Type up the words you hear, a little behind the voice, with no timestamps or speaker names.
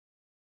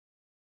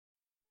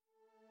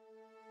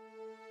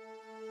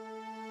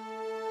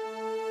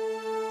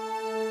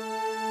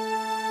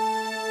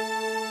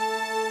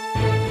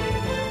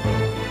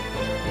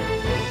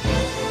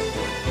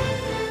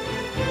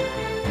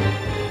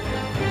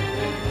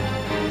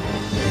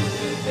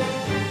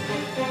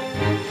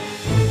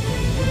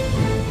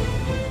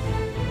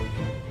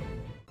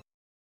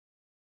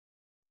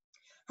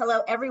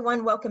Hello,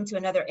 everyone. Welcome to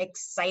another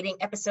exciting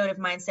episode of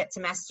Mindset to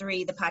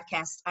Mastery, the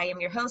podcast. I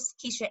am your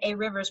host, Keisha A.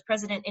 Rivers,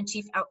 President and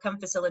Chief Outcome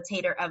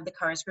Facilitator of the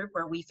CARS Group,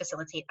 where we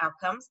facilitate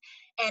outcomes.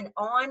 And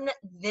on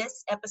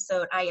this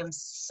episode, I am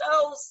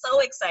so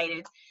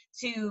excited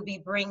to be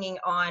bringing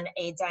on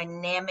a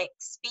dynamic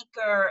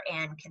speaker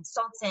and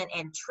consultant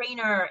and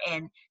trainer,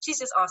 and she's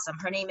just awesome.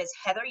 Her name is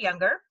Heather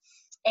Younger,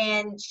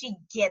 and she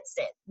gets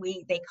it.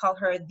 They call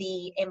her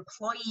the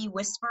Employee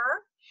Whisperer.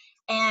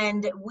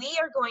 And we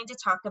are going to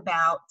talk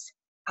about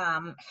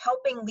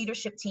helping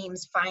leadership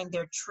teams find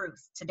their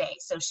truth today.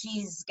 So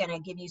she's going to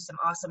give you some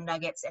awesome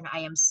nuggets, and I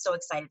am so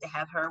excited to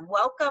have her.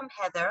 Welcome,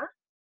 Heather.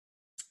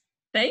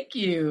 Thank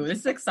you. This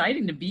is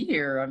exciting to be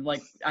here.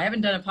 I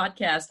haven't done a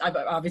podcast. I've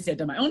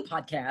done my own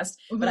podcast,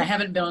 but I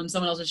haven't been on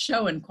someone else's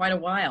show in quite a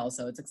while.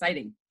 So it's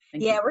exciting.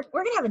 Thank you. We're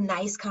going to have a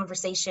nice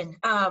conversation.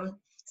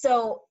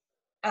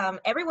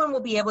 Everyone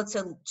will be able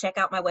to check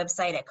out my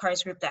website at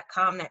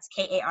carsgroup.com. That's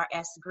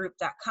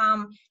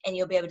KARSgroup.com. And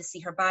you'll be able to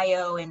see her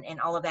bio and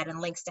all of that and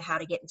links to how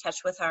to get in touch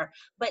with her.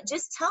 But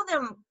just tell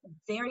them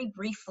very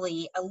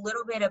briefly a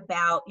little bit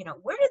about,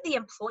 where did the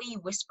Employee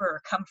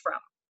Whisperer come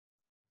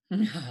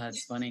from?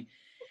 That's funny.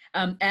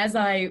 As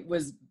I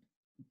was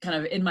kind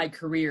of in my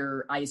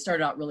career, I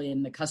started out really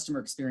in the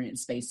customer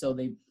experience space. So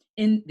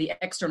the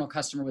external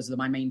customer was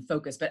my main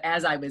focus. But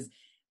as I was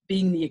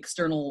being the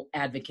external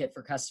advocate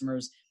for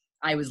customers,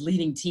 I was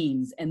leading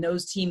teams, and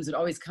those teams would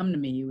always come to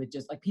me with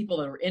just like people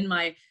that were in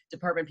my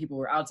department, people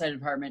who were outside the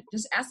department,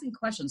 just asking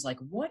questions like,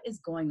 what is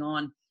going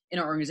on in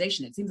our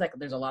organization? It seems like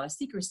there's a lot of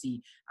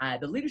secrecy.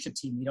 The leadership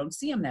team, we don't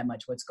see them that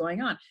much. What's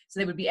going on?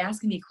 So they would be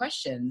asking me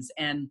questions,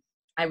 and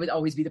I would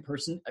always be the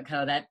person,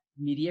 kind of that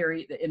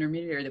mediary, the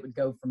intermediary that would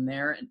go from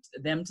there, and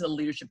them to the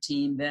leadership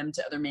team, them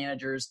to other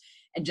managers.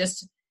 And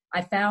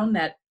I found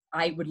that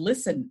I would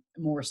listen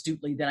more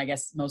astutely than I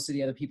guess most of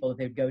the other people that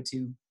they would go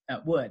to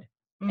would.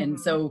 And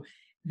so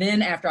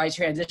then after I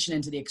transitioned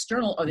into the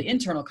external or the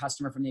internal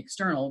customer from the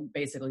external,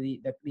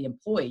 basically the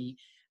employee,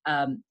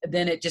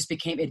 then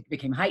it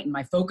became heightened.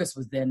 My focus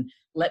was then,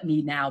 let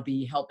me now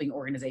be helping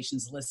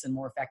organizations listen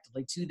more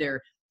effectively to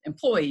their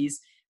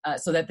employees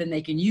so that then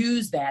they can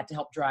use that to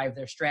help drive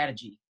their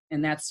strategy.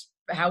 And that's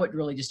how it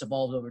really just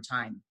evolved over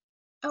time.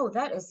 Oh,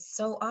 that is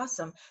so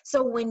awesome.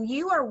 So when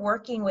you are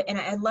working with, and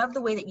I love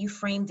the way that you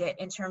framed it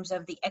in terms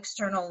of the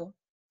external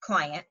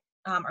client,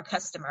 or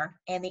customer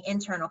and the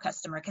internal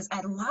customer, because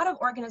a lot of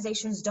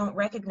organizations don't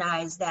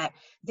recognize that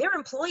their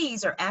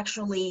employees are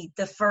actually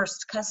the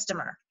first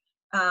customer.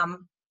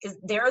 Because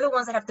they're the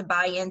ones that have to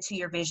buy into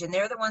your vision.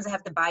 They're the ones that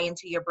have to buy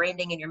into your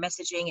branding and your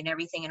messaging and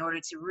everything in order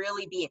to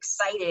really be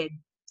excited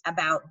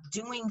about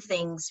doing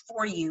things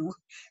for you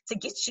to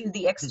get you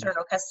the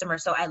external customer.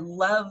 So I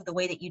love the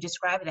way that you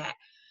describe that.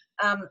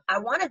 I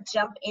want to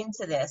jump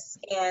into this.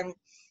 And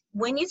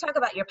when you talk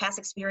about your past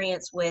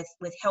experience with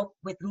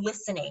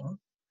listening,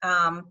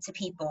 to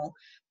people,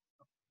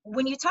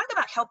 when you talk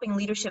about helping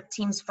leadership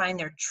teams find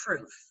their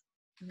truth,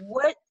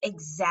 what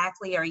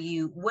exactly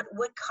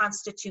what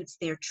constitutes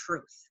their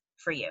truth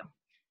for you?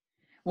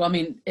 Well, I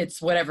mean,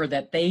 it's whatever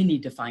that they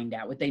need to find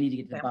out, what they need to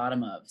get to the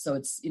bottom of. So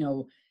it's,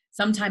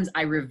 sometimes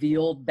I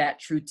reveal that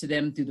truth to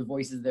them through the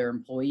voices of their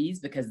employees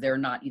because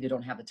they're either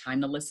don't have the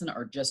time to listen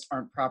or just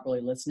aren't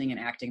properly listening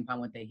and acting upon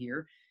what they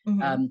hear.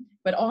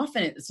 But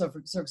often,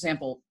 for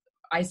example,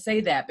 I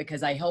say that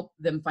because I help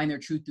them find their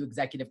truth through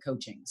executive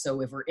coaching. So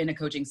if we're in a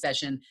coaching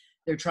session,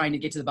 they're trying to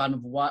get to the bottom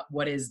of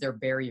what is their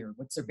barrier?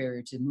 What's their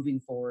barrier to moving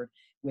forward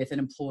with an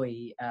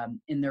employee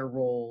in their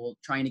role,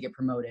 trying to get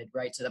promoted,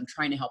 right? So I'm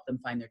trying to help them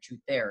find their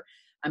truth there.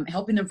 I'm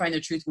helping them find their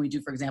truth when we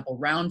do, for example,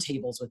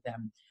 roundtables with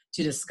them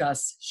to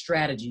discuss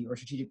strategy or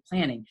strategic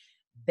planning.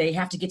 They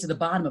have to get to the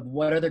bottom of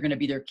what are going to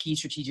be their key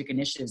strategic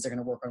initiatives they're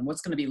going to work on,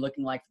 what's going to be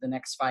looking like for the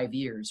next 5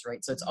 years,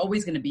 right? So it's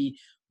always going to be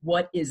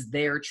what is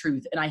their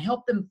truth. And I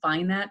help them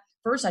find that.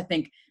 First, I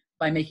think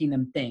by making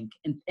them think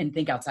and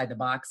think outside the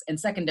box. And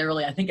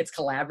secondarily, I think it's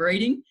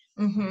collaborating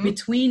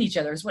between each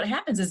other. So what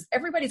happens is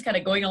everybody's kind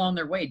of going along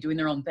their way, doing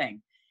their own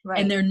thing. Right.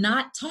 And they're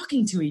not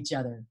talking to each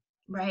other.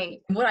 Right.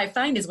 And what I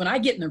find is when I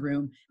get in the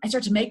room, I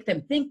start to make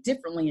them think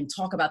differently and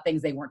talk about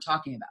things they weren't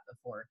talking about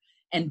before.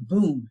 And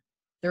boom,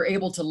 they're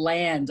able to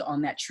land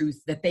on that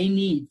truth that they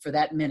need for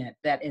that minute,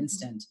 that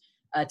instant,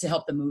 to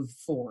help them move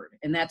forward.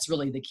 And that's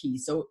really the key.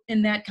 So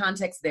in that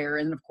context there,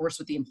 and of course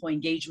with the employee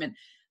engagement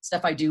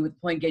stuff I do with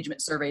employee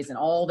engagement surveys and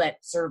all that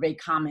survey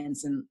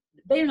comments, and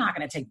they're not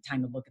going to take the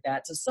time to look at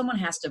that. So someone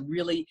has to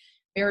really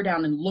bear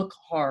down and look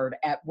hard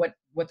at what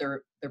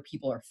their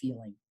people are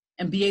feeling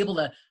and be able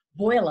to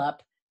boil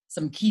up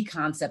some key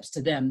concepts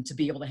to them to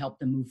be able to help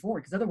them move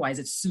forward. Because otherwise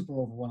it's super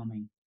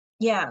overwhelming.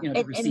 Yeah.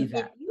 To receive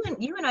that.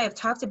 You and I have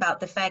talked about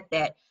the fact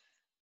that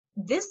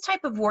this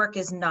type of work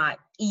is not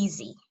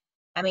easy.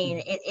 I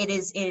mean, it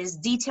is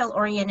detail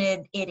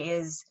oriented.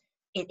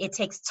 It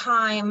takes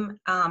time.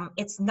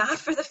 It's not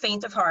for the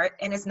faint of heart,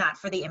 and it's not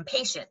for the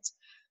impatient.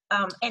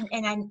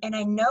 And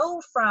I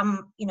know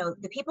from,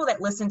 the people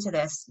that listen to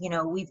this,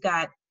 we've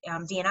got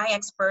D&I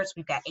experts,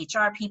 we've got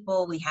HR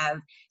people, we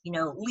have,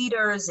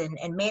 leaders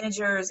and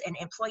managers and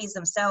employees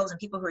themselves and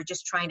people who are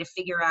just trying to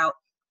figure out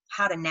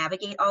how to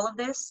navigate all of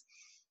this.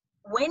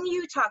 When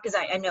you talk, because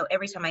I know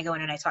every time I go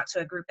in and I talk to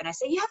a group and I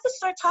say, you have to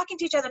start talking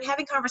to each other and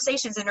having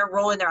conversations, and they're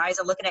rolling their eyes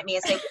and looking at me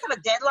and say, we have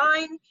a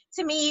deadline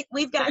to meet.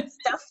 We've got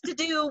stuff to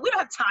do. We don't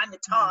have time to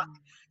talk.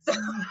 So,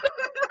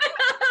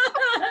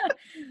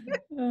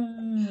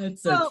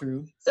 it's so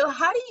true. So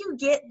how do you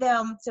get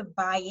them to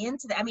buy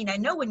into that? I mean, I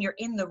know when you're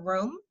in the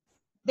room,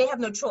 they have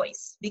no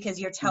choice because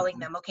you're telling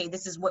them, okay,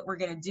 this is what we're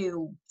going to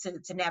do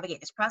to navigate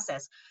this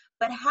process.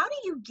 But how do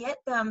you get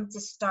them to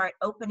start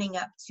opening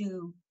up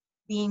to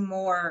being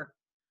more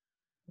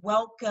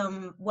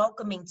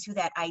welcoming to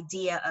that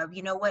idea of,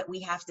 you know what, we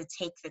have to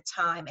take the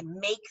time and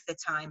make the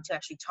time to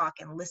actually talk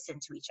and listen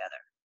to each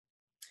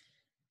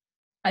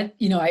other?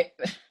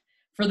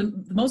 For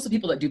most of the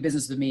people that do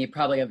business with me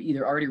probably have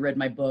either already read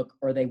my book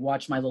or they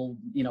watch my little,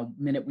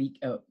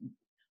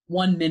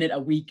 1 minute a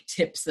week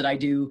tips that I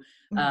do.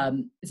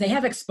 They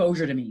have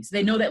exposure to me. So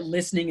they know that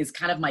listening is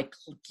kind of my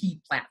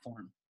key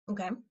platform.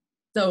 Okay.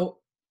 So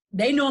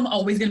they know I'm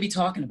always going to be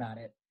talking about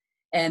it.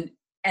 And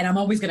I'm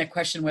always going to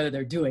question whether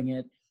they're doing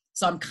it.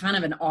 So I'm kind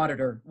of an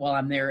auditor while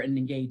I'm there and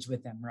engaged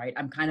with them, right?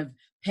 I'm kind of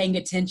paying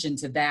attention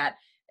to that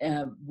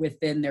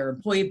within their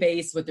employee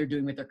base, what they're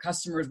doing with their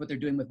customers, what they're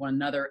doing with one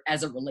another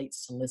as it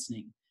relates to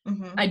listening.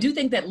 Mm-hmm. I do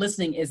think that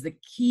listening is the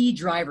key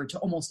driver to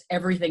almost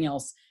everything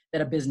else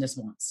that a business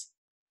wants.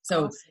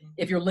 So awesome.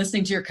 If you're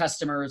listening to your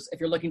customers, if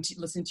you're listening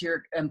to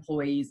your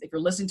employees, if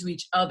you're listening to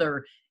each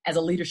other as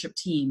a leadership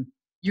team,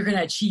 you're going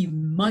to achieve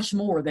much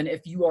more than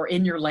if you are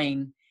in your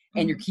lane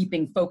and you're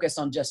keeping focus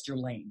on just your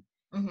lane.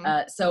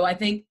 Mm-hmm. So I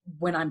think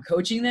when I'm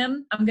coaching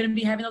them, I'm going to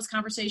be having those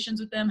conversations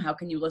with them. How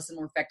can you listen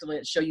more effectively?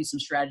 I'll show you some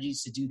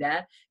strategies to do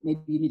that. Maybe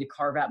you need to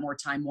carve out more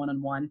time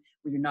one-on-one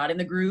when you're not in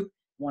the group,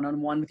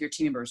 one-on-one with your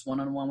team members,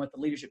 one-on-one with the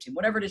leadership team,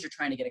 whatever it is you're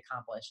trying to get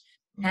accomplished.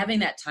 Mm-hmm. Having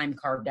that time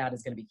carved out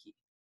is going to be key.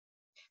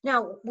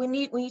 Now, when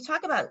you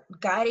talk about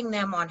guiding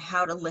them on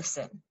how to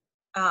listen,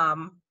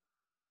 and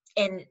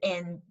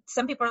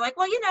some people are like,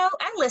 well,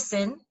 I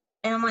listen.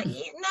 And I'm like, no,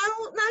 you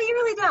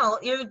really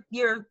don't.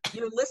 You're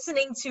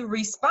listening to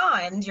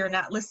respond. You're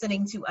not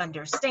listening to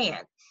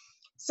understand.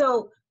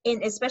 So,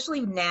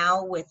 especially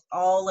now with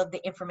all of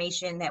the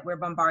information that we're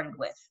bombarded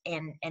with,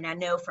 and I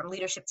know from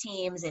leadership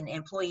teams and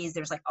employees,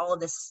 there's like all of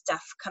this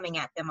stuff coming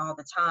at them all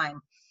the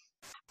time.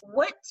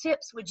 What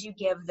tips would you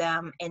give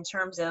them in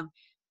terms of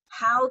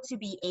how to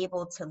be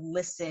able to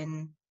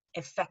listen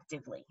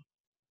effectively?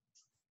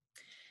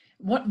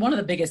 One of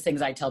the biggest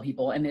things I tell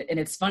people, and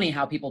it's funny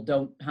how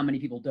many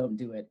people don't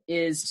do it,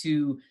 is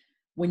to,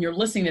 when you're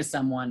listening to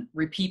someone,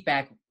 repeat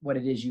back what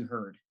it is you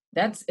heard.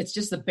 It's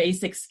just a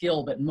basic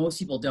skill, but most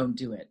people don't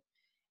do it.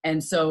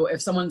 And so if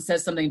someone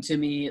says something to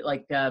me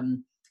like,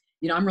 I'm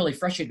really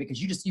frustrated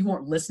because you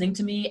weren't listening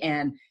to me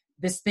and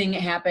this thing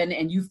happened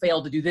and you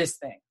failed to do this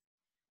thing.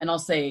 And I'll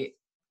say,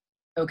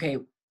 okay,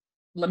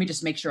 let me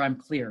just make sure I'm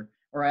clear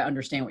or I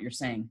understand what you're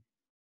saying.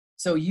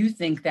 So you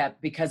think that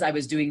because I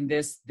was doing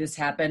this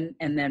happened,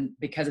 and then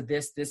because of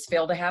this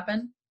failed to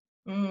happen?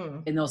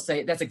 And they'll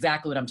say, that's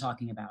exactly what I'm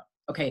talking about.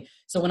 Okay,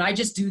 so when I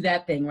just do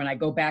that thing, when I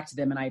go back to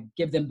them and I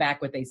give them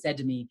back what they said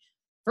to me,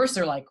 first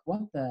they're like,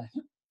 what the?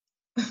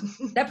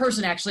 That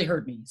person actually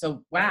heard me.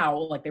 So wow,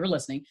 like they were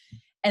listening.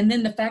 And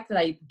then the fact that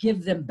I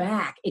give them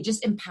back, it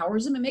just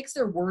empowers them. It makes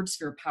their words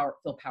feel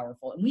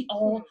powerful. And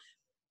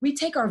we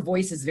take our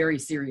voices very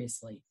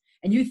seriously.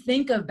 And you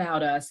think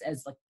about us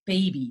as like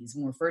babies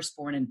when we're first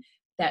born, and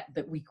that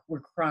we're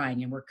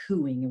crying and we're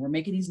cooing and we're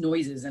making these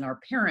noises, and our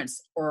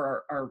parents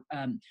or our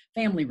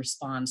family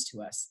responds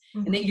to us.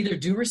 Mm-hmm. And they either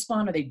do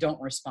respond or they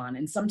don't respond.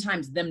 And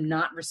sometimes them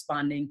not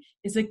responding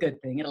is a good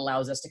thing. It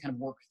allows us to kind of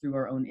work through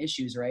our own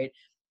issues, right?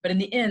 But in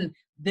the end,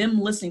 them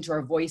listening to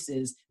our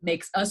voices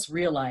makes us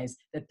realize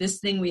that this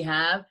thing we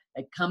have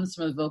that comes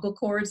from the vocal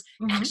cords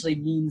actually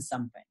means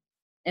something.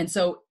 And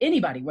so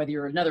anybody, whether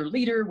you're another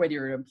leader, whether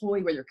you're an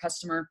employee, whether you're a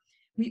customer,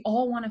 we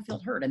all want to feel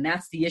heard. And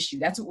that's the issue.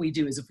 That's what we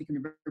do, is if we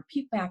can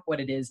repeat back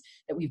what it is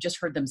that we've just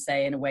heard them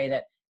say in a way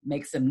that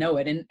makes them know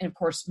it. And of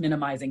course,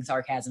 minimizing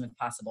sarcasm if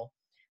possible.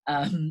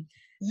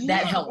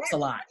 That helps a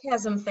lot.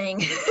 Sarcasm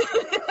thing.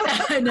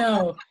 I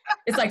know.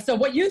 It's like, so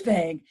what you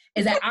think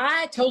is that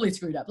I totally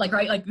screwed up. Like,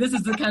 right? Like this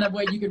is the kind of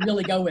way you could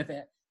really go with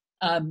it.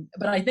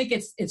 But I think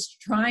it's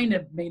trying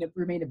to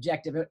remain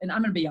objective. And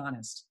I'm going to be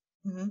honest.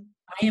 Mm-hmm.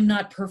 I am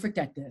not perfect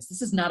at this.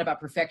 This is not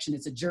about perfection.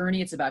 It's a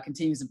journey. It's about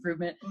continuous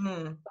improvement.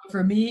 Mm-hmm.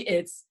 For me,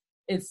 it's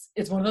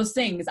one of those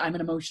things. I'm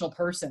an emotional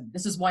person.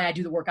 This is why I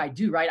do the work I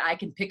do, right? I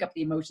can pick up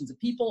the emotions of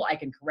people. I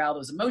can corral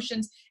those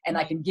emotions, and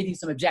I can give you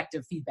some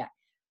objective feedback.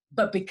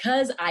 But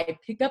because I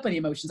pick up on the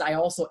emotions, I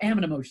also am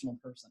an emotional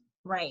person.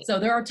 Right. So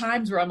there are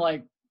times where I'm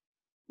like,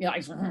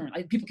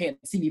 people can't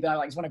see me, but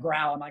I just want to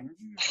growl. I'm like,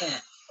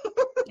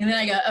 and then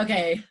I go,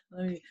 okay,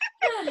 let me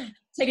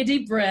take a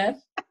deep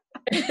breath.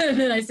 And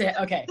then I say,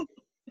 okay,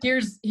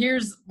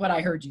 here's what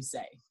I heard you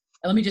say.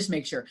 And let me just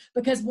make sure,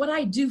 because what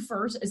I do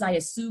first is I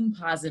assume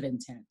positive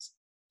intent.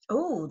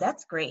 Oh,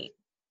 that's great.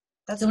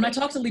 So when I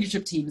talk to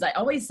leadership teams, I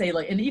always say,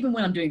 like, and even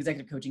when I'm doing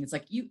executive coaching, it's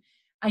like,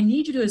 I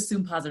need you to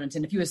assume positive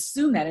intent. If you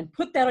assume that and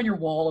put that on your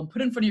wall and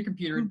put it in front of your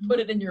computer and put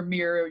it in your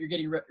mirror, you're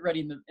getting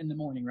ready in the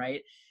morning,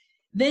 right?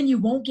 Then you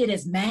won't get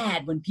as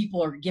mad when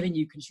people are getting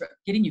you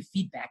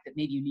feedback that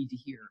maybe you need to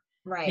hear.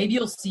 Right. Maybe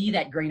you'll see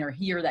that grain or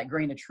hear that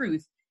grain of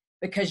truth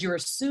because you're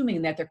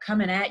assuming that they're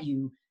coming at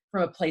you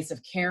from a place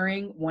of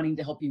caring, wanting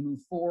to help you move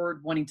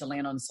forward, wanting to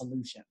land on a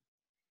solution.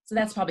 So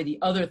that's probably the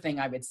other thing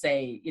I would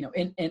say,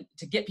 and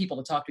to get people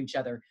to talk to each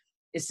other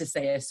is to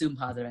say, assume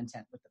positive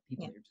intent with the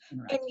people you're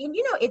interacting. And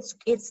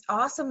it's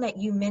awesome that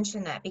you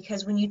mentioned that,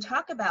 because when you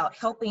talk about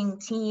helping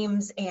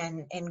teams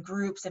and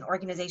groups and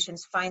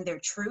organizations find their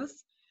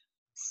truth,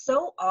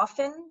 so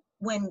often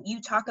when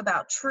you talk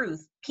about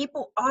truth,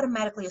 people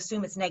automatically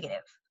assume it's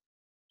negative.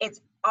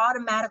 It's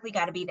automatically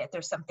got to be that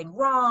there's something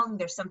wrong,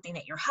 there's something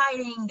that you're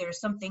hiding, there's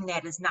something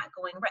that is not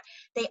going right.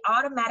 They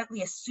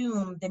automatically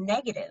assume the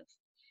negative.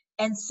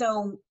 And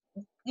so,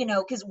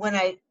 because when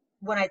I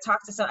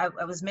talked to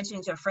I was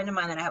mentioning to a friend of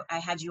mine that I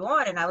had you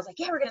on, and I was like,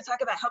 yeah, we're going to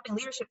talk about helping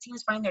leadership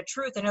teams find their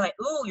truth. And they're like,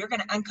 oh, you're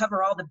going to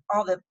uncover all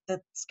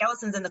the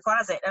skeletons in the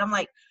closet. And I'm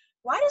like,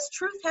 why does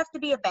truth have to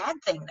be a bad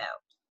thing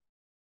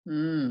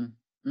though?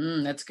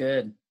 That's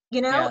good.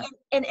 Yeah.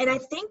 And I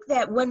think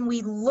that when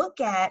we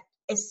look at,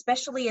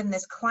 especially in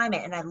this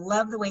climate, and I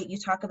love the way you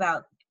talk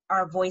about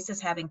our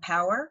voices having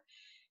power,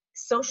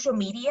 social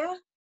media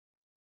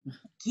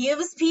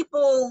gives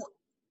people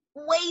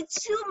way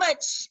too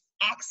much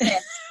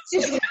access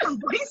to their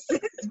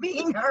voices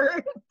being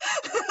heard.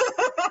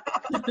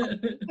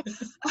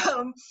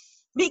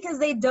 Because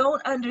they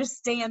don't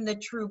understand the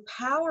true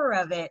power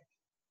of it.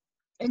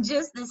 And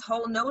just this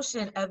whole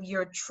notion of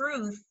your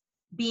truth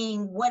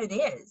being what it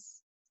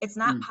is. It's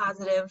not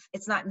positive.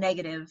 It's not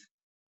negative.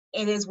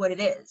 It is what it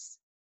is.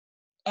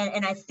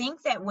 And I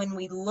think that when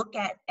we look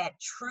at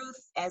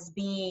truth as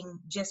being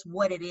just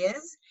what it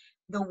is,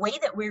 the way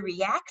that we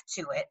react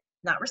to it,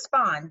 not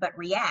respond, but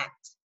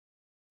react,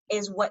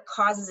 is what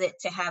causes it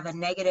to have a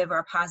negative or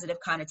a positive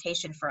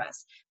connotation for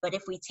us. But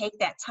if we take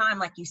that time,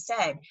 like you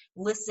said,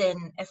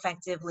 listen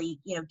effectively,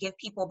 give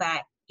people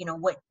back,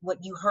 what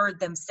you heard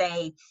them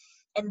say,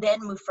 and then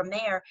move from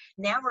there.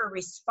 Now we're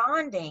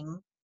responding,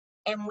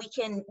 and we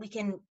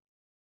can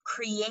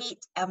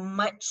create a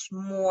much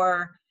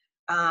more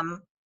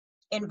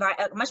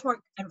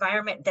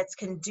environment that's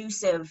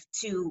conducive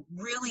to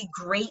really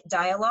great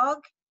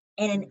dialogue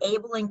and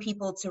enabling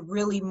people to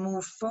really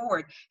move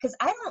forward. Because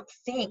I don't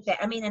think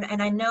that,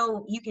 and I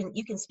know you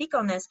can speak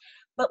on this,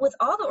 but with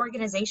all the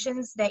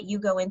organizations that you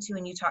go into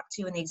and you talk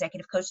to and the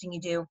executive coaching you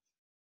do,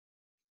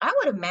 I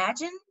would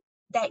imagine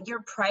that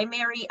your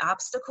primary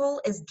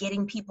obstacle is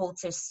getting people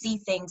to see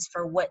things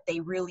for what they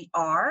really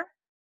are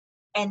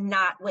and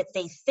not what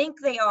they think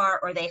they are,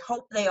 or they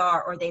hope they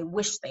are, or they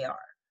wish they are.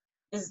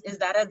 Is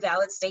that a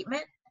valid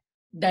statement?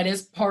 That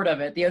is part of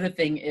it. The other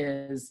thing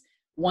is,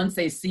 once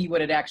they see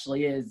what it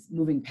actually is,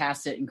 moving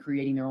past it and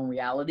creating their own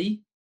reality,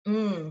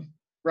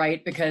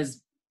 right?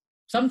 Because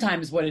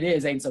sometimes what it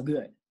is ain't so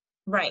good.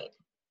 Right.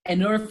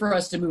 In order for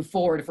us to move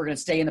forward, if we're going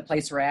to stay in the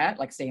place we're at,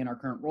 like stay in our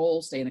current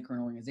role, stay in the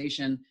current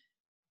organization,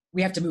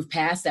 we have to move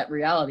past that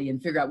reality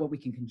and figure out what we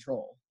can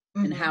control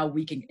and how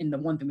we can, and the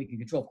one thing we can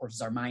control, of course,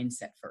 is our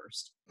mindset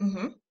first.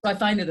 So I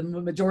find that the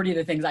majority of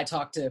the things I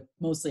talk to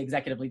mostly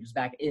executive leaders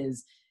back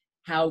is,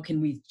 how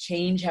can we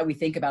change how we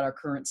think about our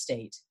current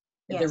state?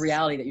 The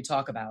reality that you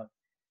talk about,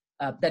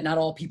 that not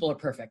all people are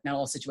perfect. Not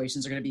all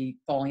situations are going to be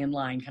falling in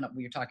line, kind of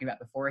what you're talking about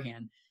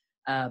beforehand.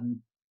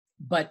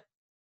 But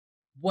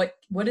what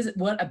is it?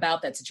 What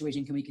about that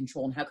situation can we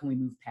control, and how can we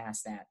move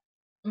past that?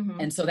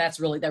 And so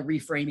that's really, that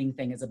reframing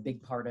thing is a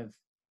big part of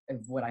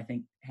what I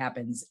think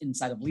happens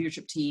inside of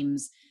leadership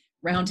teams,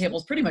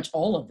 roundtables, pretty much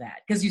all of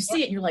that. Because you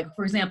see it and you're like,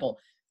 for example,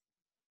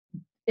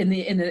 in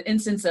the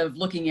instance of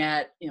looking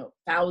at,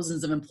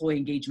 thousands of employee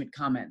engagement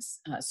comments,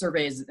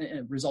 surveys,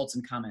 results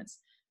and comments,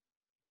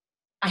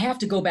 I have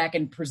to go back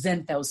and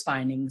present those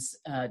findings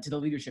to the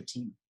leadership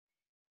team.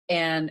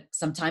 And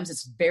sometimes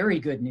it's very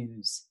good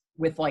news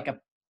with like a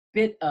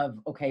bit of,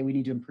 okay, we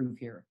need to improve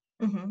here.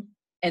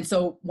 And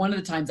so one of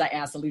the times I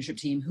asked the leadership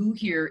team, who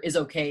here is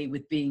okay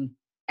with being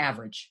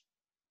average?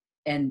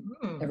 And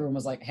everyone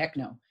was like, heck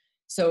no.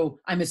 So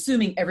I'm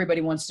assuming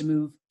everybody wants to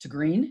move to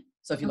green.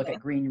 So if you look at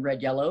green,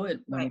 red, yellow,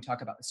 when we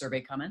talk about the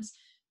survey comments,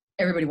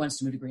 everybody wants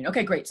to move to green.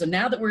 Okay, great. So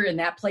now that we're in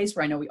that place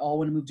where I know we all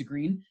want to move to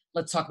green,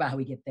 let's talk about how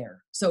we get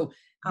there. So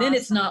then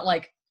it's not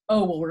like,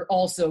 oh, well, we're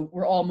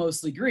all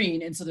mostly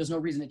green, and so there's no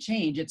reason to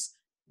change. It's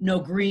no,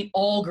 green,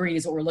 all green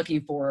is what we're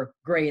looking for.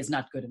 Gray is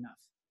not good enough.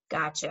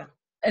 Gotcha.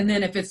 And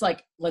then if it's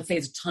like, let's say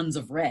it's tons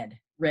of red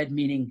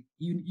meaning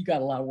you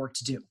got a lot of work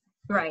to do.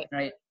 Right.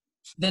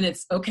 Then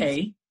it's,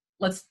 okay,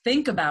 let's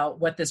think about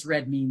what this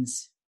red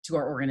means to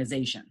our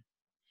organization.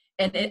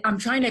 And I'm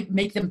trying to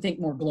make them think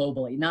more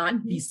globally,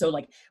 not be so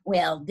like,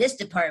 well, this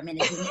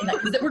department is,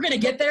 we're going to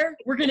get there.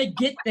 We're going to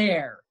get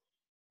there.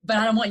 but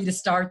I don't want you to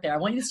start there. I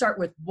want you to start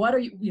with what are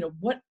you,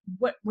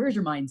 where's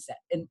your mindset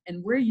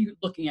and where are you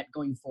looking at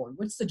going forward?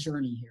 What's the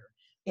journey here?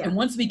 Yeah. And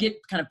once we get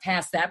kind of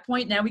past that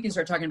point, now we can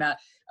start talking about,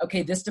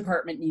 okay, this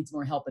department needs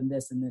more help in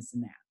this and this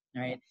and that.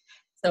 Right.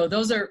 So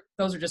those are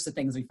just the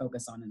things we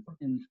focus on.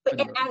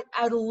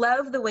 I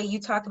love the way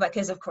you talk about,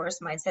 because of course,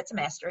 mindset's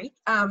mastery.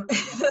 I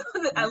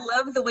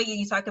love the way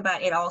you talk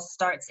about it all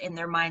starts in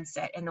their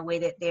mindset and the way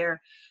that they're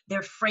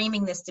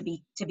framing this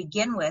to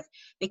begin with,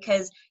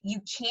 because you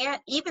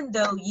can't, even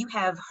though you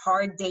have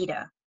hard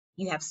data,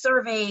 you have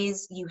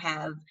surveys, you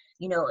have,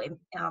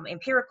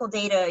 empirical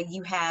data,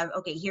 you have,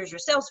 okay, here's your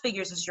sales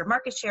figures, this is your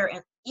market share.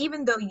 And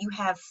even though you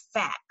have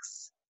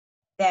facts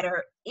that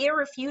are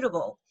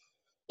irrefutable,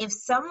 if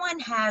someone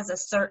has a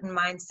certain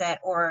mindset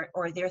or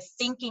they're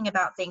thinking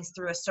about things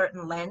through a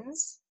certain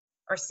lens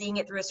or seeing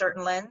it through a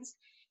certain lens,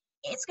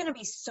 it's going to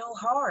be so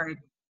hard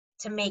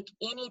to make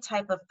any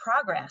type of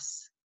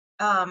progress.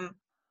 And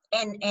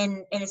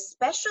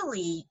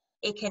especially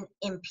it can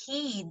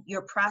impede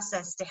your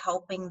process to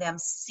helping them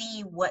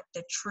see what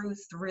the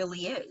truth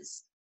really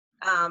is.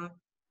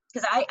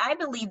 Because I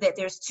believe that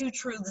there's two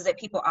truths that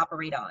people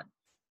operate on.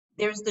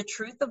 There's the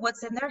truth of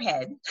what's in their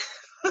head,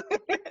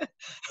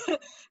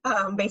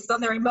 based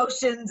on their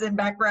emotions and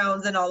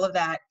backgrounds and all of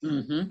that.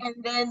 Mm-hmm. And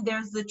then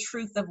there's the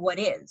truth of what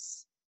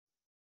is.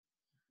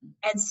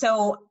 And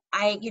so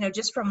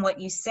just from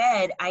what you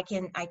said, I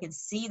can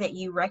see that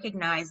you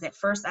recognize that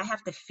first I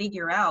have to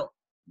figure out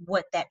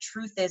what that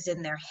truth is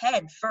in their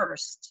head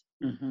first,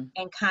 mm-hmm.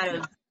 and kind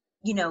of,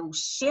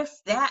 shift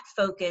that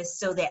focus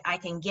so that I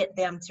can get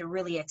them to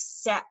really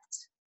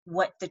accept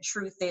what the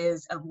truth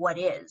is of what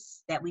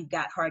is that we've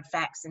got hard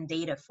facts and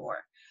data for.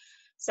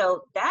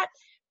 So that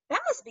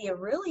must be a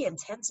really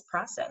intense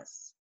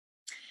process.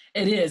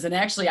 It is. And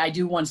actually I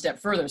do one step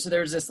further. So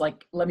there's this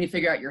let me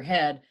figure out your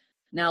head.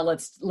 Now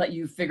let's let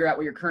you figure out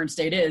what your current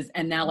state is.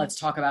 And now let's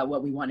talk about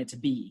what we want it to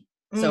be.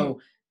 Mm. So,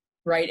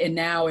 right. And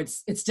now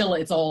it's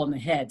all in the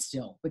head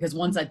still, because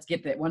once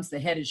the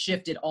head is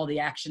shifted, all the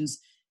actions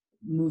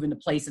move into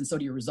place, and so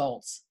do your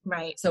results.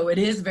 Right. So it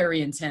is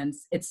very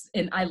intense.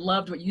 And I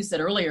loved what you said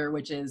earlier,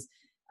 which is,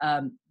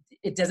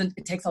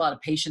 it takes a lot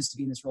of patience to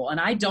be in this role. And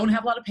I don't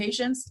have a lot of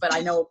patience, but I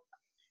know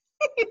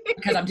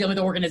because I'm dealing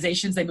with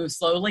organizations, they move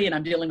slowly, and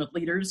I'm dealing with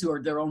leaders who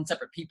are their own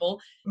separate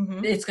people.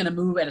 Mm-hmm. It's going to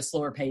move at a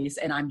slower pace,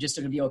 and I'm just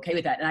going to be okay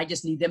with that. And I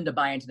just need them to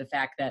buy into the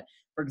fact that,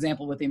 for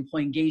example, with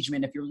employee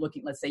engagement, if you're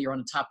looking, let's say you're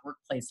on a top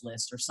workplace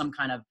list or some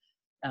kind of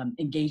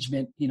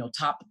engagement,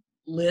 top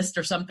list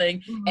or something,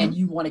 mm-hmm. and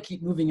you want to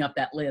keep moving up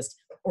that list,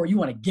 or you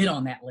want to get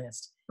on that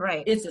list.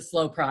 Right. It's a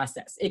slow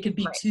process. It could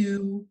be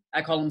two,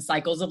 I call them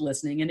cycles of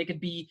listening, and it could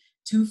be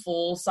 2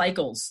 full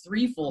cycles,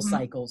 3 full mm-hmm.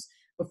 cycles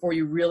before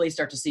you really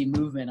start to see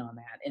movement on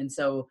that. And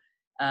so,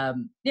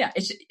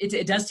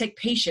 it does take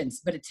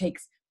patience, but it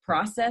takes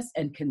process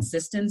and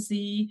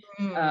consistency,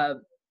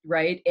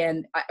 right?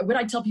 And what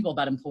I tell people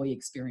about employee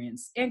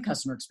experience and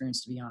customer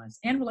experience, to be honest,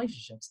 and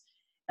relationships,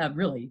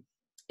 really,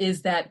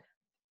 is that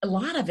a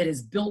lot of it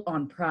is built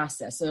on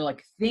process. So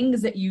like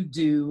things that you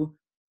do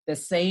the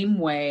same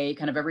way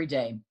kind of every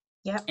day.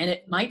 Yeah. And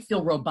it might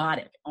feel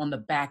robotic on the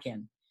back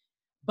end,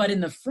 but in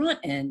the front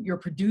end, you're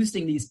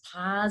producing these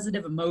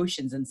positive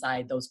emotions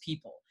inside those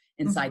people,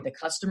 inside mm-hmm. the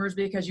customers,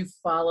 because you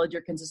followed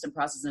your consistent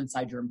process,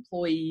 inside your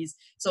employees.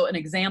 So an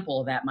example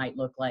of that might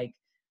look like,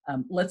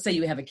 let's say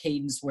you have a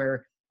cadence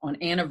where on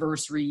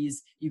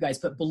anniversaries, you guys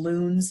put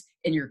balloons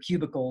in your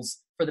cubicles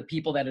for the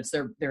people that it's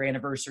their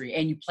anniversary,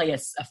 and you play a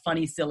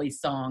funny, silly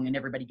song, and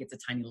everybody gets a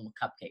tiny little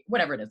cupcake,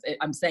 whatever it is.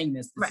 I'm saying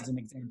this right. is an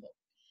example.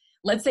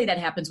 Let's say that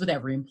happens with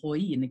every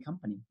employee in the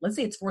company. Let's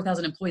say it's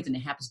 4,000 employees and it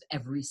happens to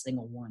every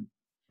single one.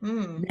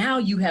 Mm. Now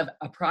you have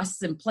a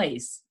process in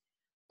place,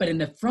 but in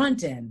the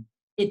front end,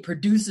 it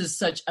produces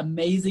such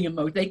amazing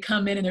emotion. They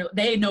come in and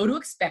they know to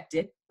expect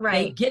it.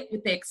 Right. They get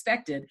what they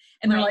expected,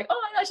 and they're like,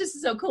 oh my gosh, this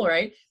is so cool,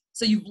 right?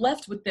 So you've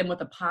left with them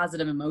with a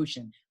positive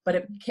emotion, but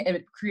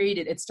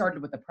it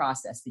started with the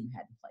process that you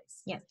had in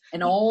place. Yes.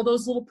 And all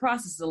those little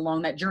processes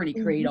along that journey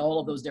create mm-hmm. all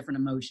of those different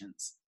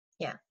emotions.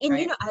 Yeah. And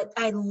right?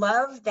 I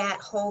love that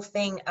whole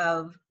thing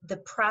of the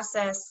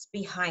process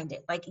behind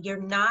it. Like,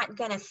 you're not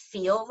going to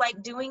feel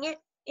like doing it,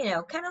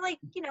 kind of like,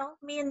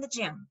 me in the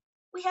gym.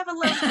 We have a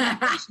love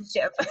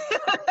relationship.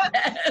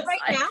 Yes, right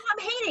now I'm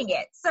hating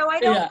it. So I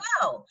don't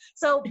know.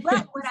 So,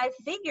 but what I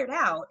figured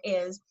out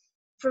is,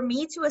 for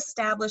me to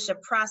establish a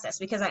process,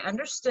 because I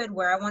understood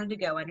where I wanted to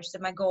go, I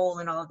understood my goal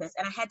and all of this,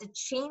 and I had to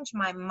change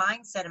my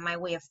mindset and my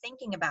way of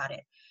thinking about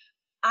it.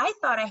 I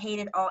thought I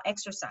hated all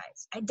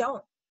exercise. I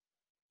don't.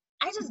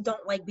 I just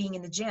don't like being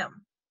in the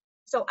gym.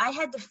 So I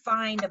had to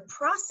find a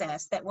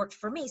process that worked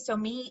for me.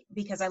 So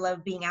because I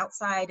love being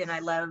outside and I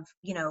love,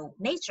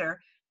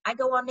 nature, I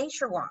go on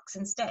nature walks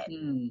instead.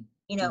 Nice.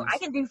 I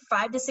can do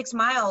 5 to 6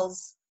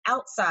 miles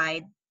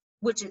outside,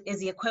 which is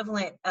the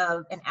equivalent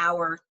of an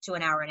hour to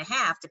an hour and a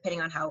half,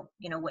 depending on how,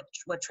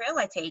 what trail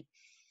I take,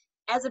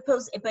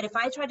 but if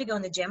I tried to go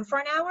in the gym for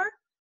an hour,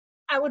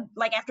 I would,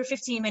 after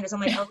 15 minutes, I'm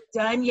like, are we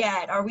done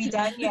yet? Are we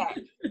done yet?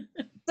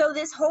 So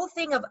this whole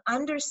thing of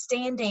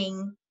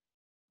understanding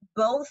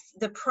both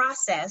the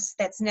process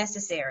that's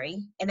necessary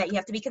and that you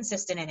have to be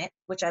consistent in it,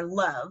 which I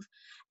love,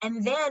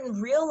 and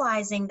then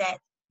realizing that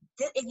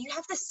you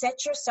have to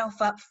set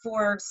yourself up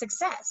for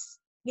success,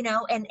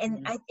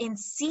 and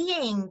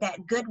seeing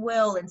that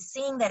goodwill and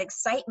seeing that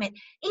excitement,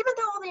 even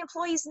though all the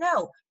employees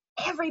know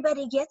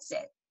everybody gets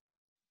it,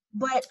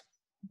 but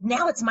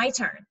now it's my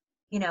turn.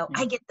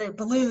 I get the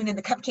balloon and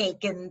the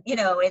cupcake and,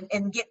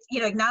 and get,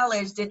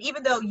 acknowledged. And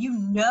even though, oh,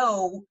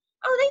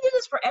 they did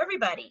this for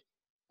everybody.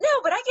 No,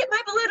 but I get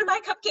my balloon and my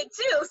cupcake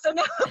too. So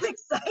now I'm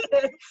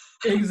excited.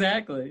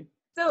 Exactly.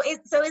 So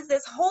it's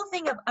this whole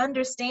thing of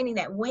understanding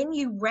that when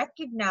you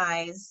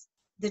recognize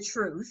the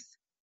truth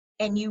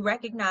and you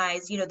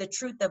recognize, the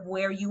truth of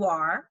where you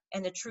are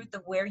and the truth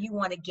of where you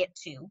want to get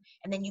to,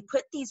 and then you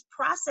put these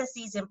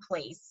processes in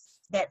place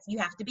that you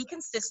have to be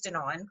consistent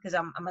on, because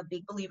I'm a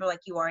big believer, like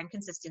you are, in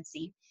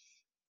consistency,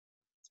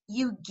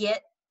 you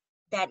get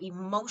that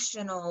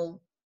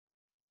emotional,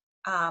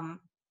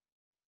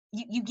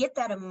 you get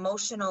that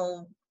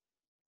emotional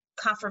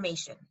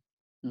confirmation,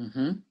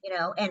 and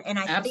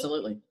I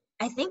absolutely.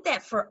 I think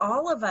that for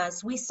all of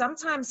us, we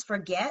sometimes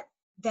forget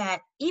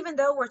that even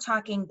though we're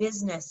talking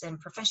business and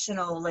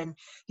professional and,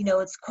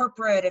 it's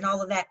corporate and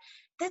all of that,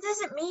 that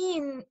doesn't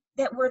mean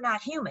that we're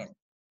not human.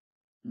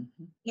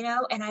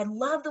 And I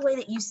love the way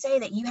that you say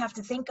that you have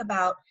to think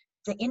about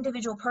the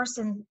individual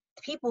person,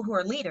 people who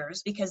are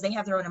leaders, because they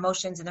have their own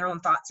emotions and their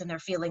own thoughts and their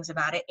feelings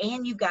about it.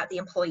 And you've got the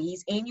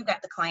employees and you've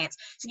got the clients.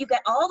 So you've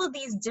got all of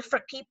these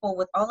different people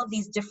with all of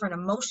these different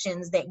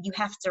emotions that you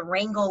have to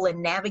wrangle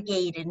and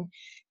navigate and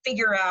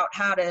figure out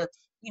how to,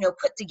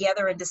 put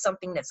together into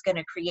something that's going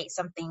to create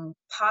something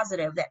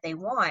positive that they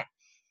want.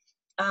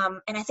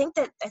 And I think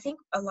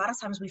a lot of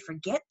times we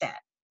forget that.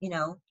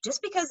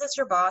 Just because it's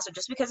your boss or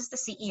just because it's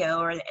the CEO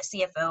or the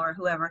CFO or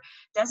whoever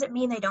doesn't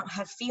mean they don't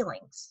have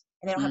feelings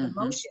and they don't have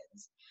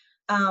emotions.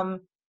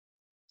 And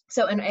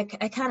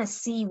I kind of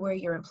see where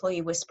your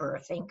employee whisperer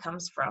thing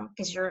comes from,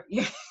 because you're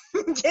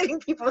getting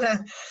people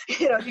to,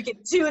 you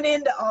can tune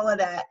into all of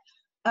that.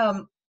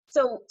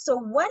 So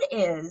what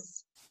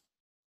is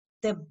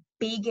the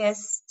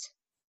biggest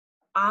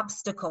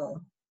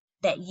obstacle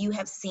that you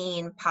have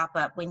seen pop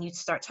up when you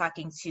start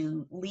talking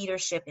to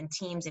leadership and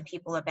teams and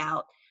people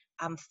about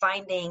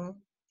finding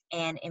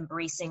and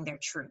embracing their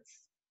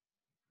truth?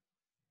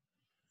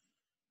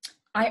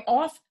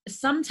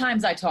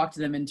 Sometimes I talk to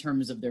them in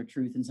terms of their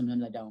truth, and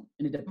sometimes I don't.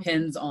 And it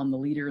depends on the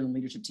leader and the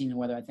leadership team and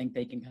whether I think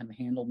they can kind of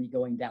handle me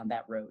going down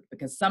that road.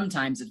 Because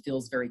sometimes it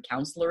feels very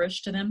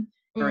counselorish to them,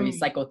 very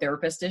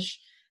psychotherapist-ish.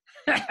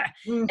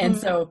 And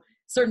so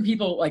certain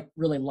people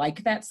really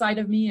like that side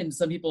of me, and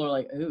some people are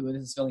like, "Ooh,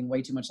 this is feeling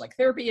way too much like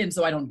therapy," and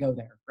so I don't go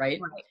there,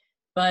 right?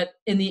 But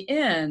in the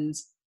end,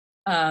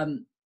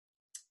 when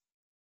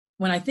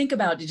I think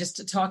about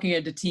just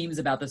talking to teams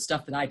about the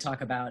stuff that I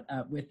talk about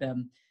with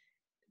them,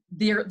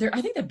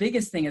 I think the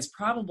biggest thing is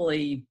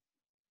probably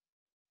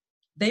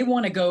they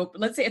want to go,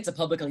 let's say it's a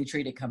publicly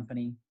traded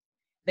company.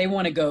 They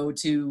want to go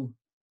to,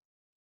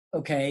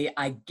 okay,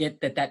 I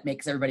get that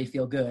makes everybody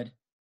feel good,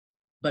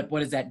 but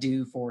what does that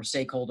do for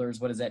stakeholders?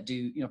 What does that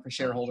do, for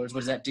shareholders? What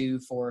does that do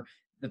for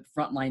the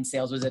frontline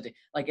sales? What does that do?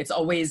 It's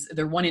always,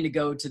 they're wanting to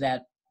go to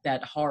that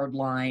hard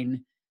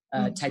line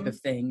type of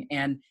thing.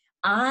 And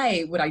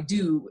what I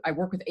do, I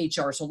work with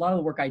HR. So a lot of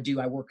the work I do,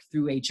 I work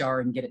through HR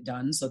and get it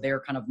done. So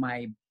they're kind of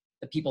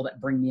the people that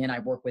bring me in. I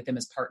work with them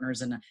as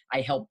partners and I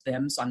help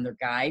them. So I'm their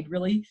guide,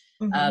 really.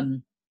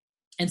 And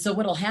so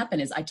what'll happen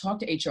is I talk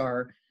to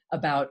HR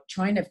about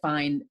trying to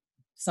find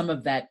some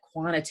of that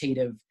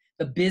quantitative,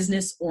 the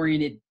business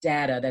oriented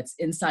data that's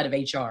inside of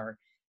HR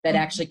that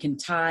actually can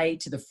tie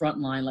to the front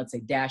line, let's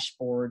say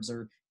dashboards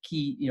or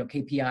key,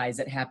 KPIs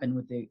that happen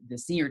with the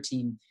senior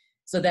team,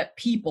 so that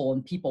people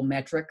and people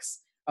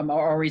metrics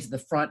are always the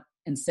front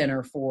and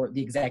center for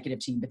the executive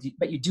team,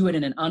 but you do it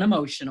in an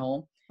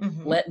unemotional,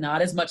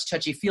 not as much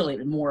touchy-feely,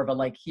 more of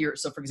a here.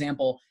 So for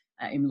example,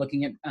 I'm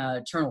looking at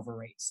turnover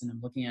rates, and I'm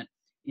looking at,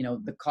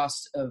 the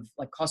cost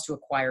to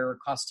acquire,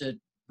 cost to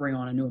bring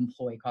on a new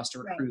employee, cost to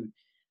recruit,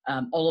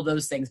 all of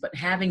those things, but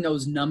having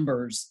those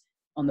numbers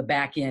on the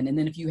back end. And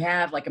then if you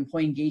have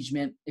employee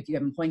engagement,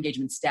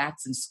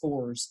 stats and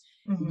scores,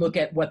 look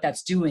at what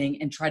that's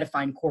doing and try to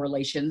find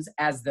correlations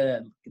as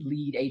the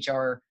lead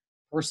HR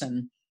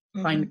person,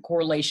 find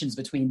correlations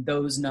between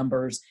those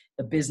numbers,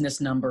 the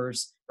business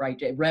numbers,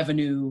 right?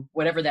 Revenue,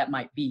 whatever that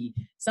might be,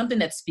 something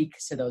that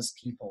speaks to those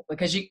people.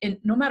 Because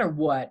no matter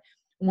what,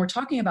 when we're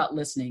talking about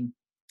listening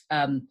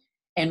and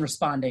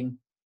responding,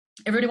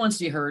 everybody wants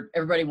to be heard.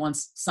 Everybody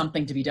wants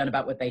something to be done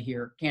about what they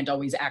hear. Can't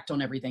always act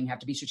on everything, have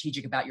to be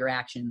strategic about your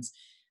actions.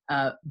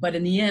 But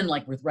in the end,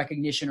 with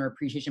recognition or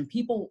appreciation,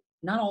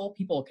 not all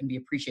people can be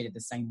appreciated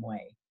the same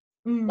way.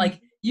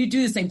 You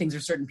do the same things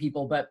for certain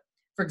people, but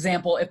for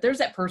example, if there's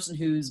that person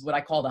who's what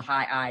I call the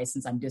high I,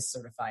 since I'm DISC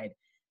certified,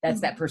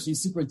 that's that person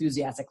who's super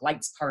enthusiastic,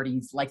 likes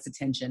parties, likes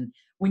attention.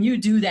 When you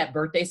do that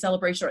birthday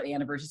celebration or the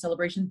anniversary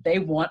celebration, they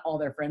want all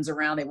their friends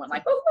around. They want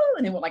woo-hoo,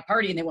 and they want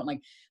party, and they want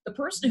the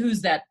person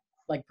who's that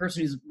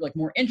person who's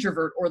more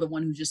introvert or the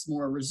one who's just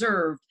more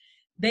reserved,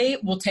 they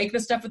will take the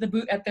stuff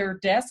at their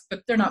desk,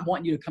 but they're not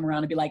wanting you to come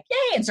around and be like,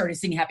 yay, and start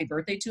singing happy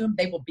birthday to them.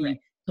 They will be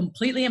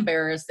completely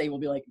embarrassed. They will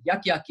be like,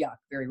 yuck, yuck, yuck,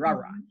 very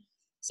rah-rah.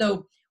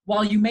 So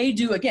while you may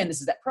do, again, this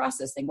is that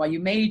process thing, while you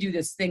may do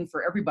this thing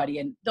for everybody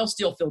and they'll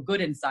still feel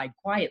good inside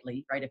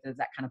quietly, right? If there's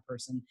that kind of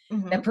person,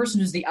 that person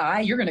who's the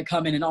eye, you're going to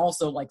come in and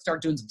also like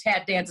start doing some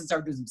tap dance and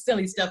start doing some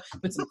silly stuff,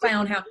 put some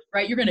clown house,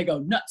 right? You're going to go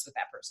nuts with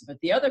that person. But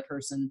the other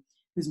person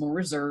who's more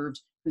reserved,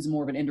 who's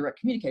more of an indirect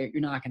communicator,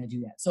 you're not going to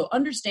do that. So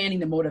understanding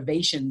the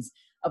motivations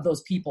of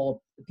those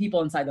people, the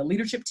people inside the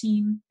leadership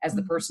team as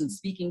the person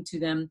speaking to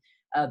them,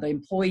 the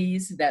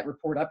employees that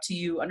report up to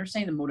you,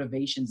 understanding the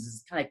motivations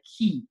is kind of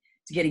key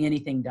to getting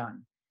anything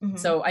done.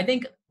 So I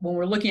think when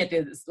we're looking at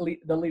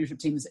the leadership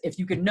teams, if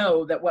you can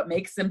know that what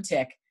makes them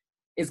tick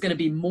is going to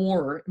be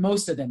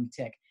most of them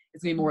tick.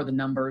 It's going to be more of the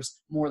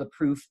numbers, more of the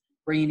proof,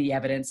 bringing the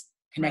evidence,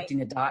 connecting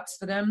the dots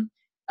for them.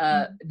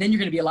 Then you're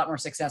going to be a lot more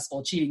successful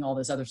achieving all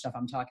this other stuff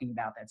I'm talking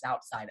about that's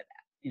outside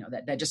of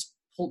that,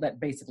 that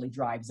basically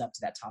drives up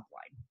to that top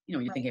line.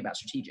 You're thinking about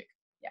strategic.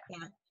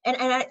 Yeah. And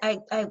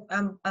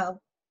I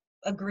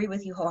agree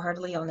with you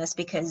wholeheartedly on this,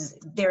 because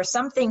there are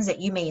some things that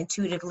you may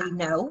intuitively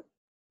know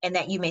and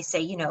that you may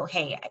say,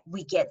 hey,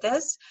 we get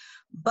this,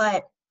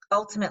 but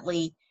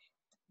ultimately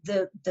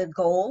the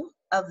goal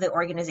of the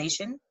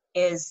organization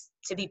is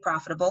to be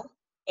profitable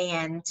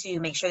and to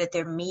make sure that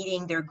they're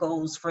meeting their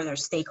goals for their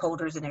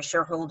stakeholders and their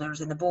shareholders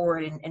and the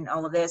board and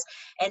all of this.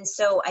 And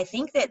so I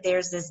think that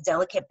there's this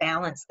delicate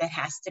balance that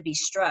has to be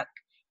struck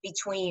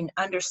between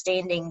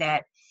understanding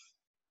that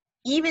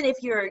even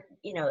if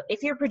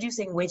you're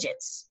producing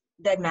widgets,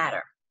 doesn't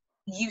matter.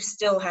 You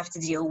still have to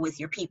deal with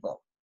your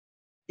people,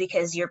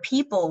 because your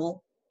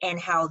people and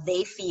how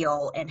they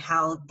feel and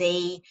how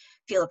they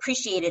feel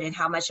appreciated and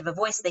how much of a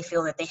voice they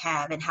feel that they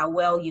have and how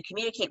well you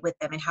communicate with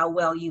them and how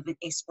well you've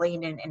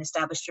explained and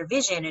established your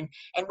vision and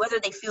whether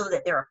they feel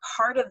that they're a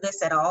part of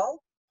this at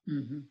all,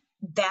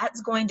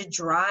 that's going to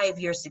drive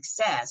your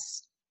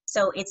success.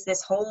 So it's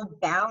this whole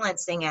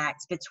balancing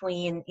act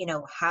between,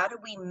 how do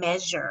we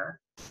measure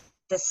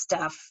the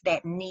stuff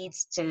that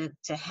needs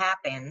to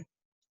happen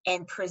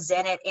and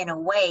present it in a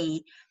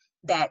way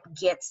that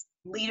gets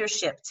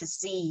leadership to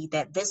see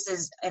that this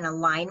is an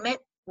alignment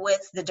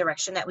with the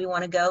direction that we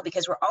want to go,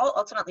 because we're all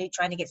ultimately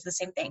trying to get to the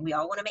same thing. We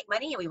all want to make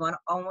money and we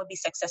all want to be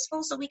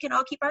successful so we can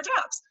all keep our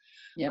jobs.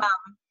 Yep.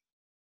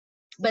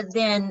 But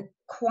then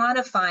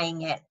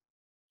quantifying it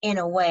in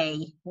a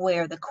way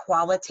where the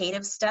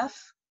qualitative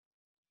stuff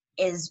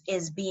is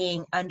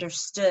being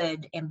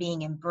understood and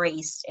being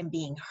embraced and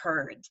being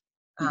heard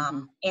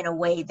in a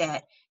way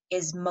that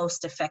is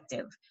most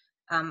effective.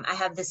 I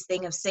have this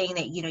thing of saying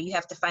that, you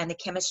have to find the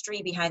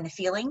chemistry behind the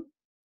feeling.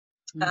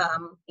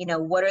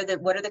 What are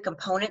the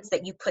components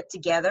that you put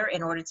together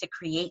in order to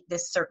create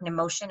this certain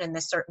emotion and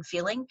this certain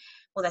feeling?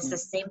 Well, that's the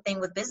same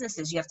thing with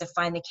businesses. You have to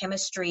find the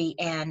chemistry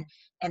and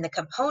the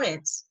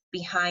components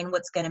behind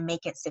what's going to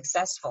make it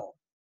successful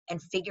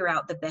and figure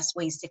out the best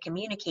ways to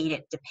communicate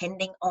it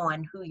depending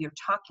on who you're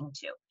talking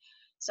to.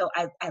 So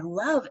I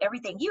love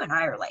everything. You and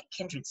I are like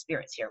kindred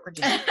spirits here. We're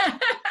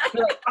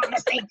like on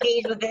the same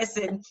page with this.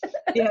 And,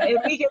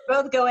 if we could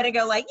both go in and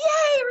go like,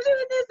 yay, we're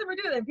doing this and we're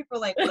doing it. And people are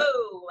like,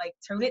 whoa, like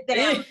tone it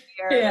down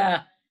here.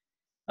 Yeah.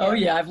 Oh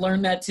yeah. I've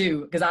learned that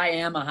too, because I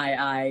am a high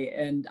I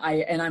and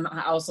I'm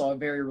also a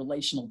very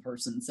relational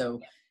person.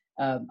 So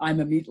I'm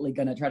immediately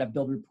going to try to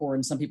build rapport.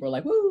 And some people are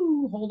like,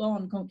 woo, hold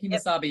on,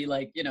 Kimasabi.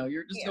 Like,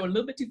 you're just going a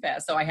little bit too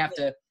fast. So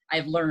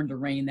I've learned to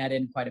rein that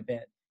in quite a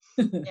bit.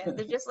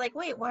 They're just like,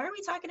 wait, why are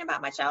we talking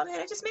about my childhood?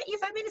 I just met you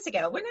 5 minutes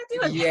ago. We're not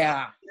doing that.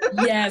 Yeah.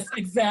 Yes,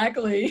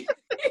 exactly.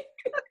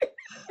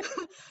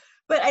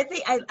 But I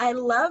think I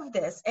love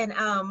this, and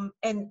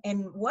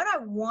what I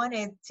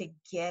wanted to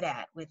get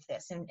at with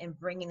this and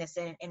bringing this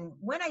in, and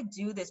when I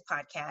do this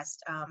podcast,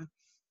 and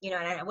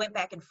I went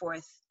back and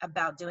forth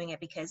about doing it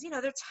because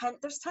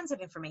there's tons of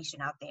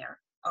information out there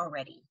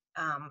already,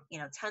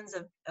 tons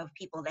of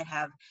people that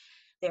have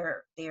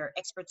their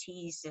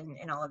expertise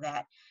and all of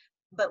that.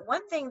 But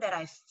one thing that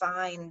I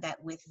find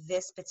that with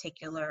this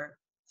particular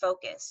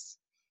focus,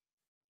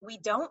 we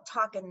don't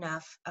talk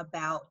enough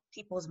about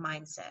people's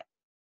mindset,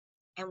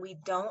 and we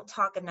don't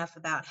talk enough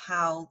about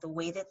how the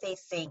way that they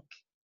think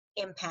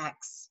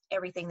impacts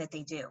everything that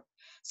they do.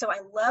 So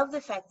I love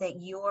the fact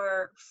that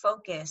your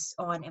focus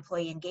on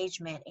employee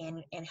engagement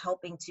and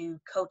helping to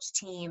coach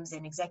teams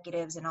and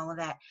executives and all of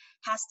that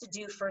has to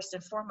do first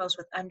and foremost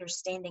with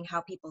understanding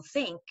how people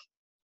think,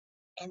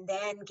 and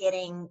then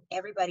getting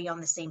everybody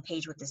on the same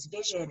page with this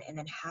vision, and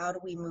then how do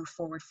we move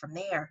forward from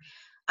there?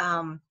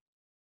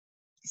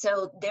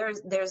 So there's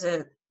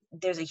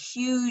a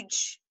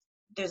huge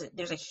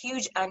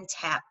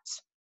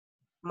untapped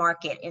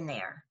market in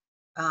there,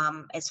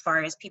 as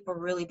far as people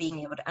really being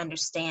able to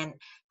understand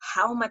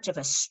how much of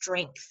a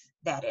strength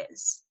that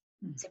is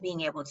to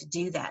being able to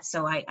do that.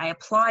 So I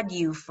applaud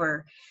you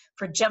for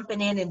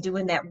jumping in and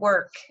doing that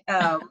work.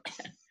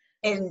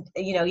 And,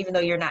 you know, even though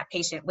you're not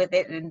patient with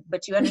it,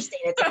 but you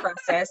understand it's a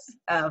process.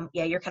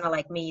 Yeah, you're kind of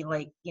like me,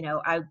 like, you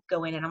know, I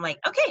go in and I'm like,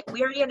 okay,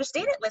 we already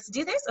understand it. Let's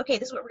do this. Okay,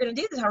 this is what we're going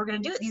to do. This is how we're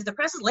going to do it. These are the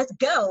processes. Let's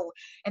go.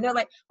 And they're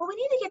like, well, we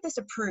need to get this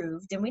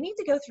approved and we need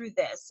to go through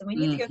this and we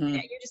need to go through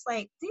that. You're just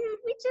like, dude,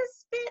 we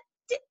just spent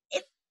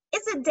it.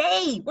 It's a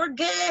day. We're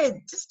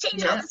good. Just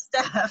change all the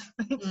stuff.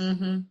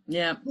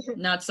 Yeah.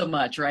 Not so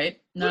much, right?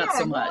 Not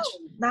so much.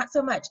 No, not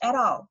so much at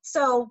all.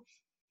 So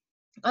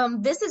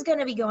this is going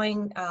to be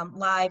going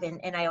live,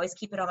 and I always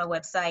keep it on my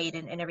website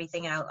and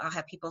everything. And I'll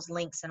have people's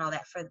links and all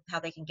that for how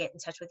they can get in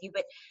touch with you.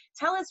 But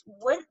tell us,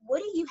 what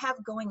do you have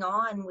going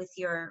on with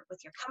your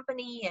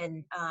company,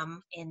 and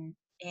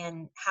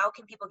how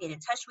can people get in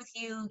touch with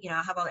you? You know,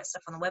 I have all that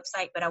stuff on the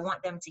website, but I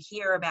want them to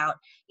hear about,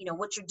 you know,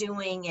 what you're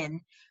doing and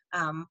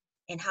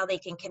how they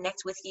can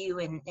connect with you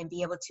and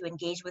be able to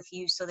engage with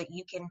you so that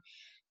you can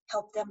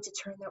help them to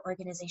turn their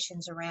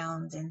organizations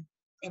around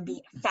and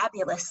be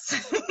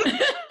fabulous.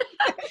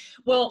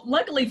 Well,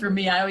 luckily for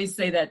me, I always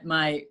say that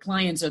my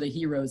clients are the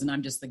heroes and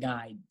I'm just the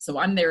guide. So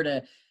I'm there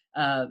to,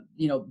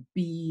 you know,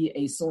 be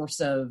a source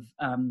of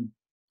kind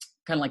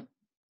of like,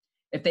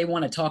 if they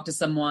want to talk to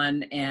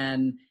someone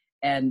and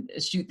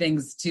shoot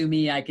things to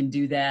me, I can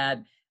do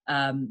that.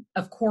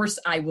 Of course,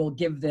 I will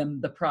give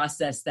them the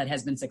process that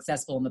has been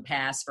successful in the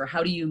past for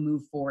how do you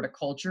move forward a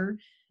culture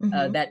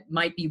that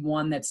might be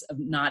one that's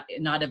not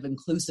of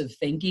inclusive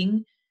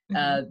thinking,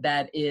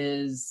 that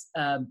is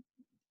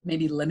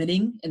maybe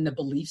limiting in the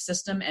belief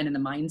system and in the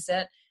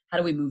mindset. How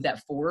do we move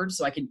that forward?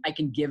 So I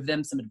can give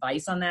them some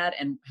advice on that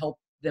and help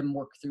them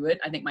work through it.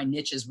 I think my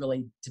niche is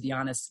really, to be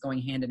honest, going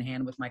hand in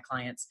hand with my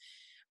clients.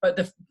 But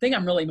the thing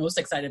I'm really most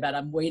excited about,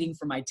 I'm waiting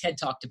for my TED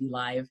Talk to be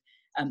live.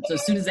 So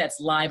as soon as that's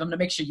live, I'm going to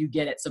make sure you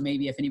get it. So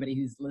maybe if anybody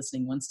who's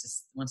listening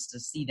wants to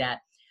see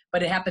that,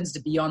 but it happens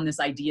to be on this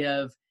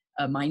idea of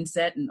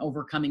mindset and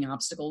overcoming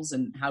obstacles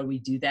and how do we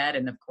do that?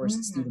 And of course,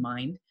 it's through the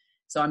mind.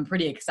 So I'm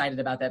pretty excited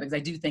about that because I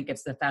do think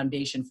it's the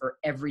foundation for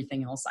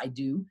everything else I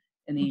do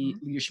in the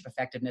leadership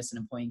effectiveness and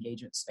employee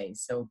engagement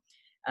space. So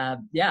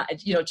yeah,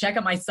 you know, check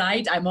out my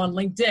site. I'm on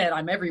LinkedIn.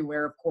 I'm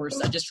everywhere, of course.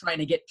 I'm just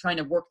trying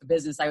to work the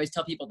business. I always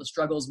tell people the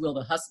struggle is real.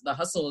 The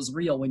hustle is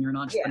real when you're an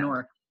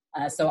entrepreneur.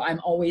 So I'm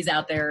always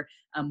out there.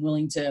 I'm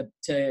willing to,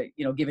 you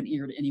know, give an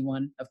ear to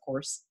anyone, of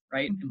course,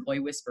 right? Employee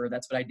Whisperer.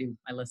 That's what I do.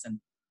 I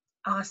listen.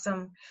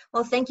 Awesome.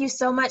 Well, thank you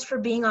so much for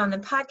being on the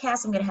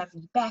podcast. I'm going to have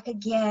you back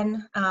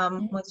again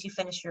once you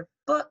finish your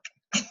book.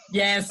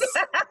 Yes.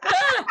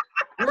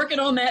 Working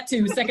on that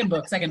too. Second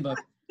book.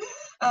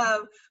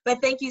 But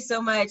thank you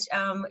so much.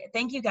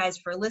 Thank you guys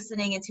for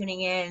listening and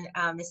tuning in.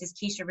 This is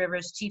Keisha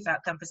Rivers, Chief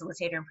Outcome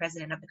Facilitator and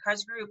President of the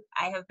CARS Group.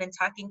 I have been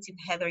talking to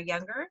Heather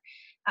Younger,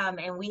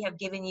 and we have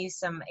given you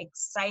some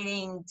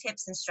exciting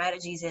tips and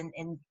strategies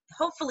and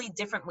hopefully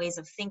different ways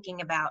of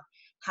thinking about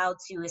how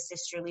to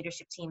assist your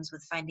leadership teams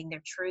with finding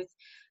their truth.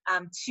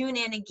 Tune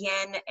in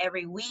again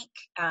every week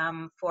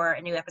for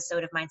a new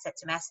episode of Mindset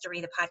to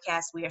Mastery, the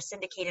podcast. We are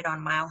syndicated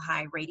on Mile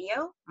High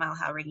Radio,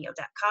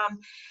 milehighradio.com.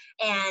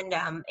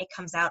 And it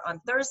comes out on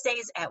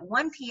Thursdays at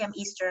 1 p.m.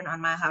 Eastern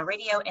on Mile High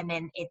Radio. And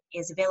then it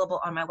is available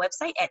on my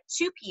website at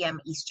 2 p.m.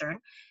 Eastern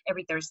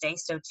every Thursday.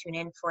 So tune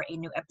in for a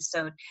new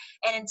episode.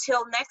 And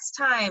until next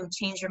time,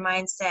 change your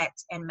mindset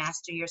and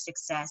master your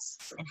success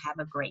and have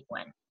a great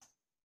one.